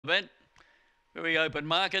bet. Very open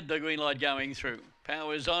market, the green light going through.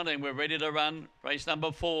 Power is on and we're ready to run. Race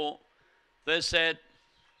number 4. They're set.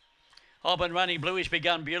 Up and running, Bluish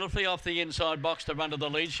begun beautifully off the inside box to run to the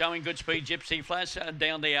lead, showing good speed. Gypsy Flash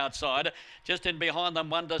down the outside. Just in behind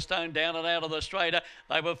them, Wonderstone down and out of the straight.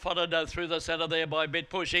 They were followed through the centre there by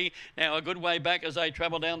Bit Pushy. Now a good way back as they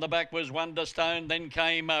travel down the back was Wonderstone. Then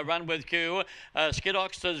came Run With Q.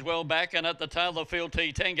 Skidox as well back, and at the tail of the field,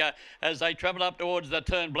 T-Tenga. As they travel up towards the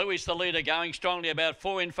turn, Bluish the leader, going strongly, about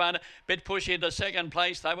 4 in front. Bit Pushy into second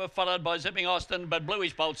place. They were followed by Zipping Austin, but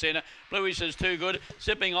Bluish bolts in. Bluish is too good.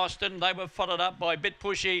 Zipping Austin, they were followed up by Bit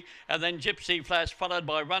Pushy, and then Gypsy Flash followed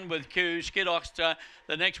by Run With Q. Skidox,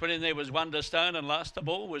 the next one in there was Wonderstone, and last of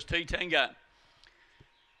all was T-Tenga.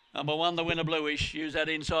 Number 1, the winner, Bluish. Used that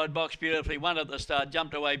inside box beautifully. Won at the start,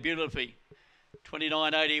 jumped away beautifully.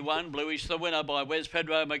 29.81, Bluish the winner by Wes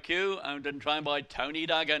Pedro McHugh, owned and trained by Tony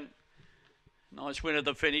Duggan. Nice win at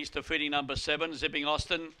the finish, defeating number 7, Zipping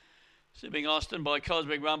Austin. Zipping Austin by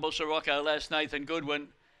Cosmic Rumble, Sirocco Lass, Nathan Goodwin.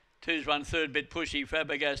 2's run third, Bit Pushy,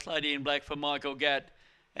 Fabregas, Lady in Black for Michael Gatt,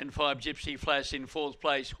 and 5 Gypsy Flash in 4th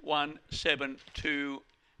place. 1, 7, 2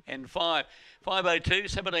 and 5. 502,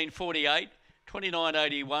 1748,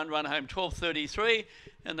 29.81, run home 12.33,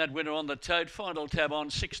 and that winner on the tote. Final tab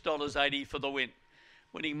on $6.80 for the win.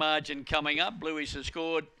 Winning margin coming up. Bluish has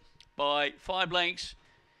scored by 5 lengths,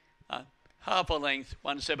 half a length,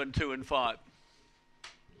 1, 7, 2 and 5.